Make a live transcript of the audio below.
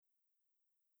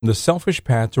The Selfish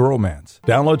Path to Romance.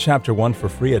 Download Chapter 1 for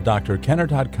free at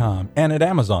drkenner.com and at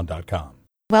amazon.com.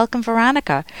 Welcome,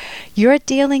 Veronica. You're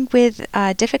dealing with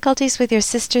difficulties with your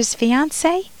sister's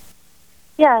fiancé?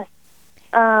 Yes.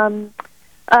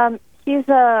 He's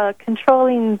a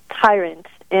controlling tyrant,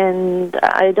 and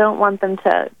I don't want them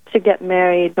to get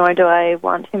married, nor do I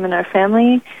want him in our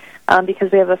family,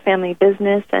 because we have a family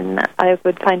business, and I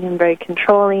would find him very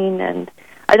controlling, and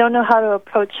I don't know how to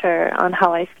approach her on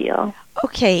how I feel.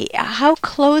 Okay, how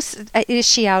close? Is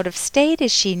she out of state?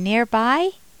 Is she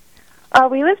nearby?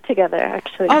 We live together,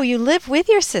 actually. Oh, you live with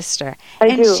your sister? I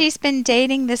do. And she's been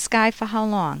dating this guy for how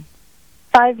long?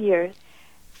 5 years.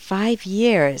 5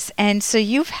 years. And so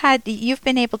you've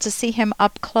been able to see him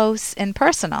up close and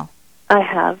personal? I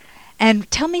have. And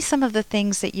tell me some of the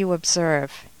things that you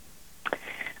observe.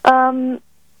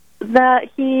 That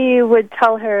he would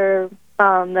tell her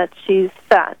that she's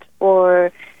fat,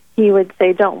 or he would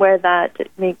say, "Don't wear that, it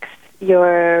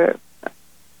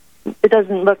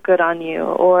doesn't look good on you,"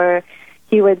 or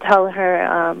he would tell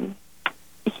her,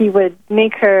 he would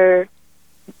make her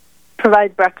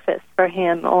provide breakfast for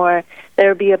him, or there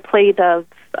would be a plate of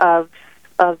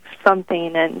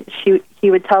something, and he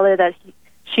would tell her that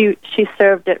she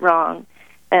served it wrong,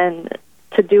 and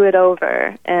to do it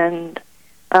over, and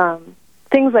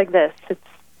things like this.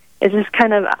 It's just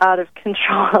kind of out of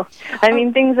control. I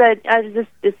mean, things that it's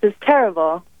just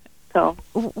terrible. So,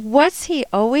 was he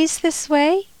always this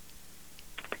way?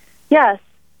 Yes,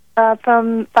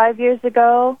 from 5 years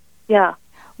ago. Yeah.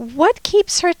 What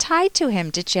keeps her tied to him?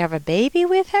 Did she have a baby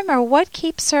with him, or what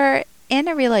keeps her in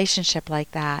a relationship like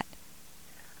that?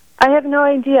 I have no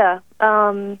idea.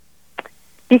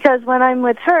 Because when I'm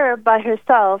with her by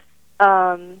herself,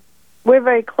 we're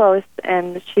very close,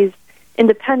 and she's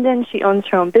independent. She owns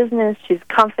her own business. She's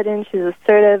confident. She's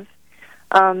assertive.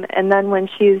 And then when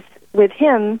she's with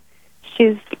him,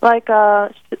 she's like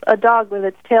a dog with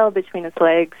its tail between its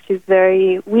legs. She's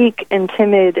very weak and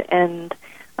timid, and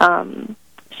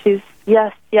she's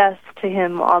yes to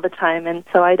him all the time. And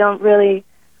so I don't really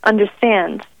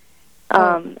understand.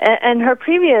 And her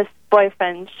previous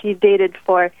boyfriend, she dated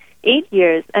for 8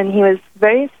 years, and he was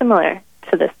very similar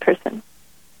to this person.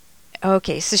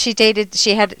 Okay, so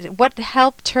what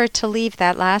helped her to leave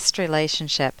that last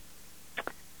relationship?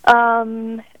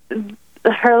 Her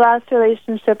last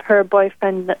relationship, her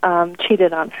boyfriend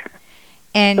cheated on her.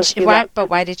 And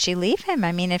but why did she leave him?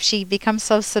 I mean, if she becomes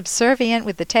so subservient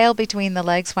with the tail between the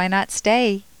legs, why not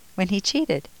stay when he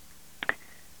cheated?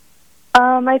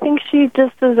 I think she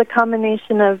just was a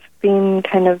combination of being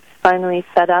kind of finally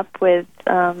fed up with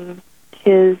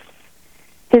his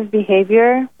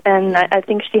behavior, and I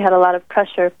think she had a lot of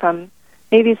pressure from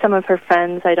maybe some of her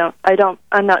friends.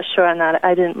 I'm not sure on that.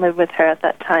 I didn't live with her at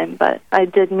that time, but I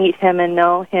did meet him and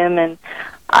know him, and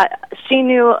she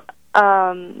knew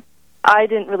I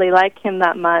didn't really like him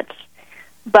that much.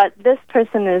 But this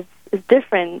person is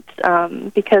different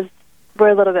because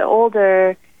we're a little bit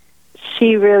older.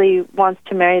 She really wants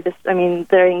to marry this. I mean,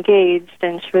 they're engaged,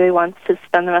 and she really wants to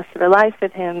spend the rest of her life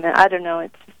with him. And I don't know.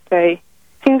 It's just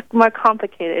seems more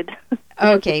complicated.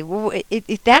 Okay, well,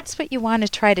 if that's what you want to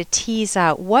try to tease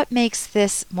out, what makes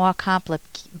this more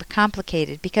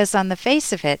complicated? Because on the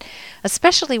face of it,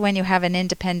 especially when you have an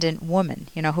independent woman,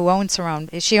 who owns her own,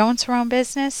 she owns her own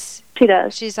business? She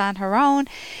does. She's on her own.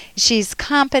 She's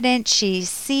competent. She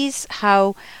sees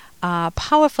how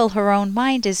powerful her own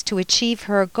mind is to achieve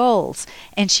her goals,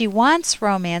 and she wants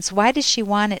romance. Why does she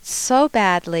want it so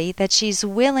badly that she's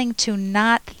willing to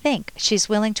not think? She's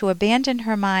willing to abandon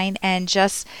her mind and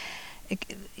just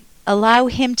allow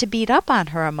him to beat up on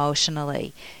her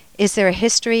emotionally. Is there a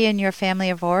history in your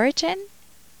family of origin?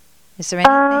 Is there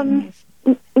anything?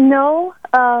 No.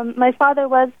 My father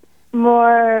was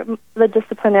more the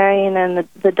disciplinarian and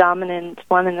the dominant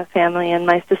one in the family, and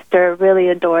my sister really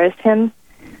adores him.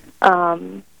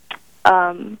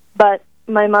 But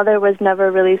my mother was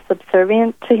never really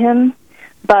subservient to him.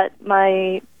 But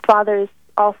my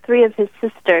all three of his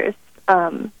sisters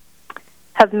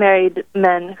have married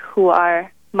men who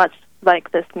are much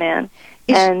like this man.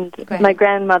 And my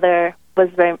grandmother was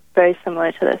very, very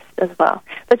similar to this as well.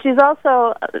 But she's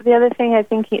also, the other thing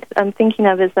I'm thinking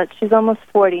of is that she's almost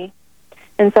 40,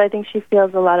 and so I think she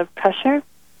feels a lot of pressure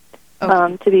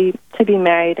to be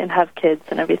married and have kids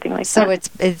and everything like so that.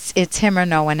 So it's him or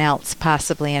no one else,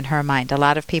 possibly, in her mind. A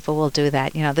lot of people will do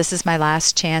that. This is my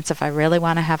last chance. If I really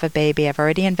want to have a baby, I've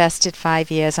already invested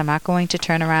 5 years. I'm not going to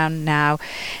turn around now.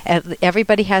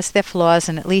 Everybody has their flaws,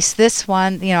 and at least this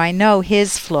one, I know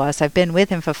his flaws. I've been with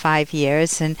him for 5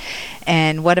 years,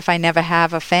 and what if I never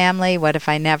have a family? What if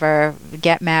I never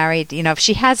get married? If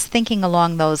she has thinking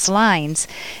along those lines,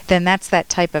 then that's that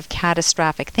type of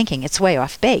catastrophic thinking. It's way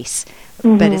off base.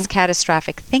 Mm-hmm. But it's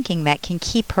catastrophic thinking that can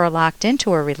keep her locked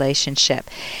into a relationship.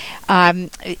 The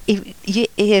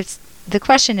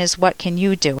question is, what can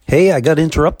you do? Hey, I got to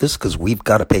interrupt this because we've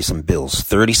got to pay some bills.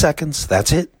 30 seconds,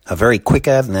 that's it. A very quick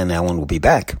ad, and then Ellen will be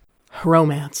back.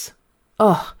 Romance.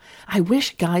 Ugh, I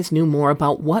wish guys knew more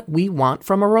about what we want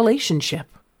from a relationship.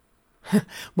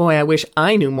 Boy, I wish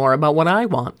I knew more about what I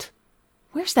want.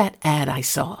 Where's that ad I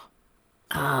saw?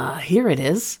 Here it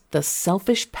is. The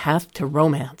Selfish Path to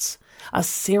Romance. A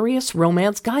serious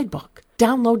romance guidebook.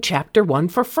 Download Chapter 1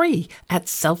 for free at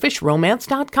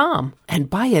selfishromance.com and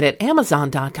buy it at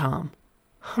amazon.com.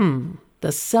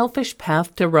 The Selfish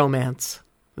Path to Romance.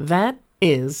 That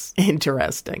is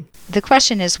interesting. The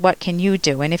question is, what can you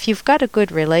do? And if you've got a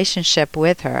good relationship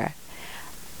with her,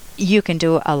 you can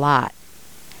do a lot.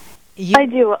 I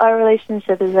do. Our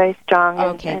relationship is very strong.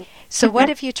 Okay. So what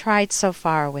have you tried so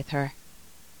far with her?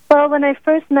 Well, when I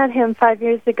first met him 5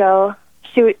 years ago,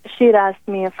 she'd asked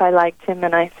me if I liked him,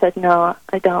 and I said no,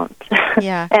 I don't.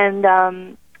 Yeah.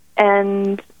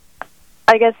 and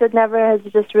I guess it never has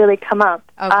just really come up.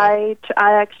 Okay.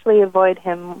 I actually avoid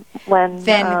him when.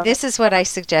 Then this is what I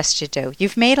suggest you do.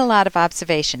 You've made a lot of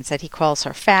observations that he calls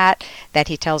her fat, that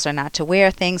he tells her not to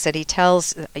wear things, that he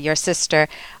tells your sister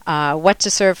what to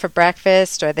serve for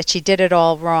breakfast, or that she did it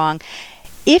all wrong.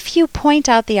 If you point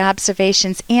out the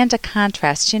observations and a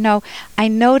contrast, I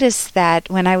noticed that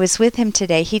when I was with him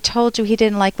today, he told you he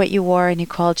didn't like what you wore and he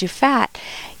called you fat.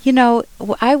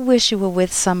 I wish you were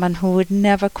with someone who would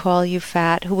never call you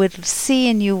fat, who would see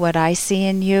in you what I see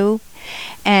in you,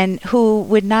 and who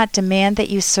would not demand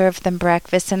that you serve them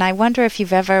breakfast. And I wonder if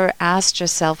you've ever asked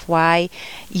yourself why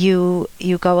you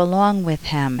go along with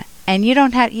him. And you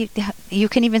don't have, you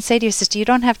can even say to your sister, you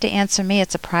don't have to answer me.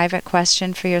 It's a private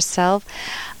question for yourself.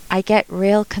 I get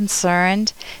real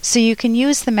concerned. So you can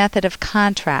use the method of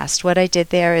contrast. What I did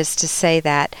there is to say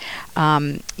that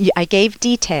I gave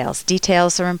details.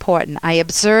 Details are important. I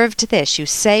observed this. You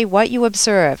say what you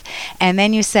observe. And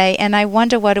then you say, and I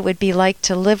wonder what it would be like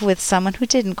to live with someone who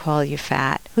didn't call you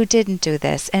fat, who didn't do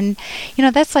this. And,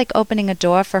 that's like opening a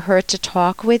door for her to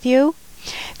talk with you.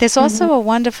 There's also a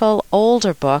wonderful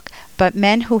older book, but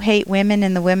Men Who Hate Women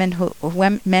and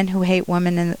the Men Who Hate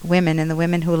Women and the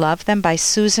Women Who Love Them by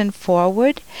Susan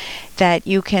Forward, that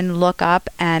you can look up,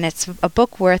 and it's a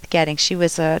book worth getting. She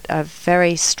was a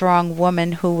very strong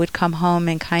woman who would come home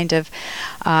and kind of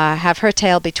have her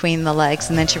tail between the legs,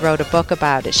 and then she wrote a book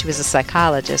about it. She was a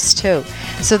psychologist too.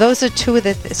 So those are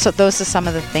those are some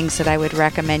of the things that I would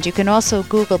recommend. You can also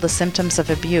Google the symptoms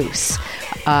of abuse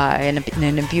in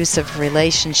an abusive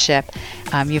relationship.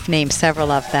 You've named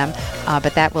several of them,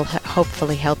 but that will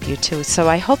hopefully help you too. So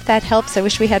I hope that helps. I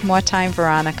wish we had more time,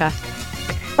 Veronica.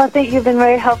 Well, you've been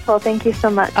very helpful. Thank you so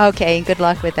much. Okay, and good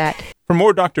luck with that. For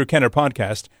more Dr. Kenner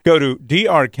podcast, go to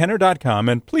drkenner.com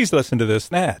and please listen to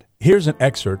this ad. Here's an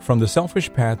excerpt from The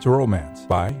Selfish Path to Romance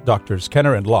by Drs.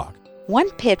 Kenner and Locke.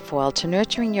 One pitfall to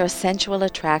nurturing your sensual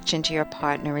attraction to your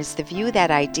partner is the view that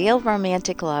ideal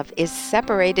romantic love is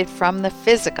separated from the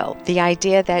physical, the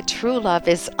idea that true love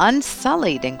is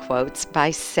unsullied, in quotes,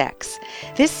 by sex.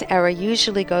 This error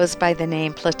usually goes by the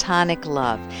name platonic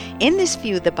love. In this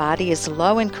view, the body is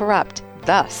low and corrupt.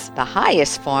 Thus, the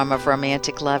highest form of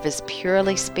romantic love is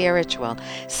purely spiritual,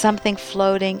 something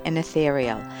floating and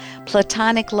ethereal.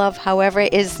 Platonic love, however,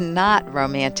 is not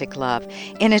romantic love.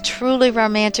 In a truly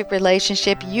romantic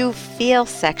relationship, you feel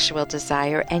sexual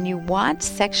desire and you want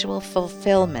sexual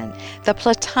fulfillment. The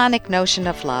platonic notion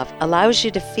of love allows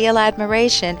you to feel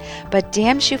admiration, but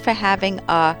damns you for having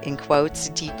a, in quotes,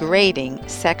 degrading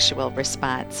sexual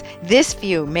response. This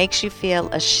view makes you feel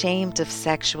ashamed of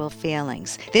sexual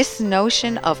feelings. This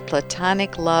notion of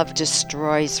platonic love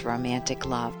destroys romantic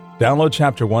love. Download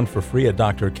Chapter 1 for free at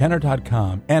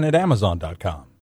drkenner.com and at amazon.com.